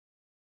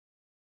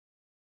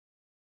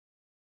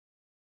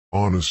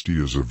Honesty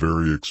is a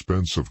very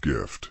expensive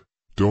gift.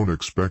 Don't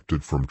expect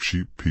it from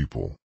cheap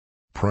people.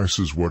 Price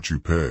is what you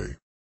pay.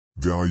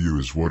 Value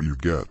is what you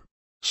get.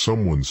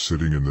 Someone's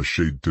sitting in the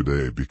shade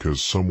today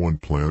because someone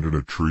planted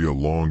a tree a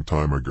long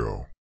time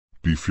ago.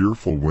 Be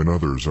fearful when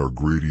others are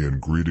greedy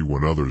and greedy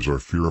when others are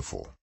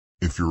fearful.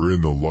 If you're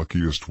in the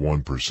luckiest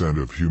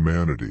 1% of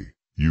humanity,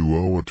 you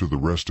owe it to the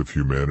rest of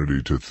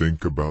humanity to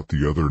think about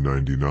the other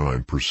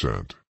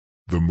 99%.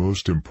 The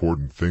most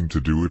important thing to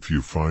do if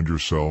you find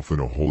yourself in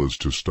a hole is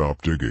to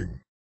stop digging.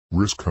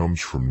 Risk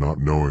comes from not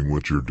knowing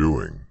what you're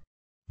doing.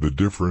 The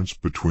difference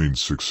between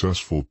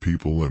successful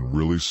people and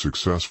really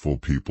successful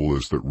people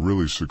is that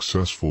really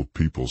successful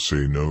people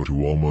say no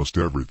to almost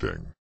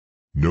everything.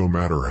 No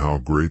matter how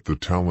great the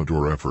talent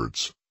or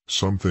efforts,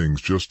 some things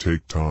just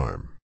take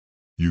time.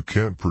 You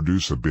can't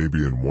produce a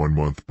baby in 1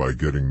 month by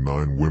getting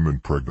 9 women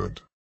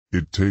pregnant.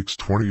 It takes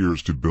 20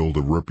 years to build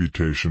a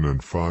reputation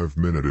and 5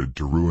 minutes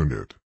to ruin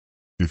it.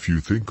 If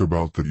you think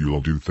about that, you'll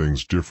do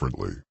things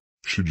differently.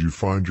 Should you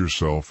find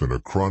yourself in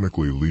a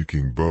chronically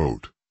leaking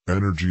boat,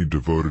 energy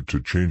devoted to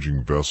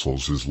changing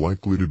vessels is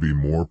likely to be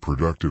more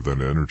productive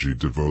than energy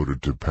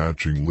devoted to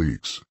patching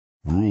leaks.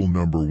 Rule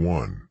number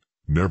 1,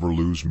 never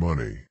lose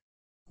money.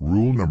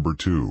 Rule number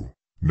 2,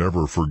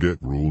 never forget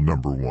rule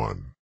number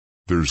 1.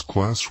 There's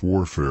class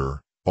warfare,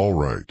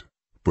 alright,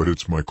 but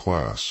it's my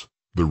class,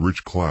 the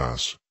rich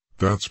class,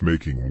 that's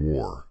making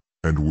war,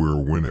 and we're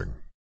winning.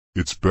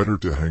 It's better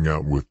to hang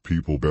out with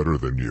people better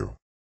than you.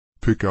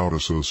 Pick out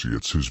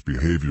associates whose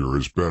behavior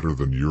is better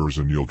than yours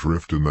and you'll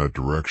drift in that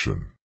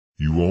direction.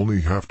 You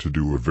only have to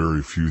do a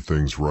very few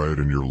things right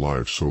in your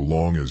life so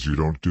long as you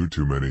don't do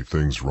too many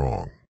things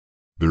wrong.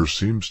 There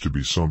seems to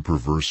be some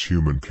perverse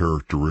human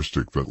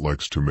characteristic that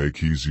likes to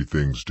make easy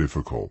things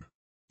difficult.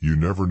 You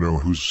never know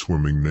who's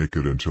swimming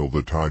naked until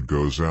the tide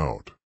goes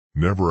out.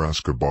 Never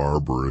ask a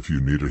barber if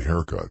you need a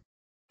haircut.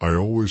 I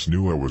always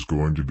knew I was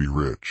going to be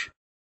rich.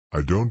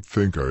 I don't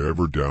think I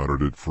ever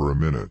doubted it for a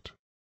minute.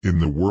 In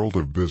the world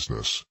of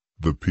business,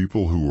 the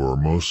people who are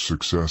most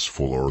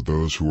successful are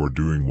those who are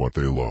doing what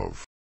they love.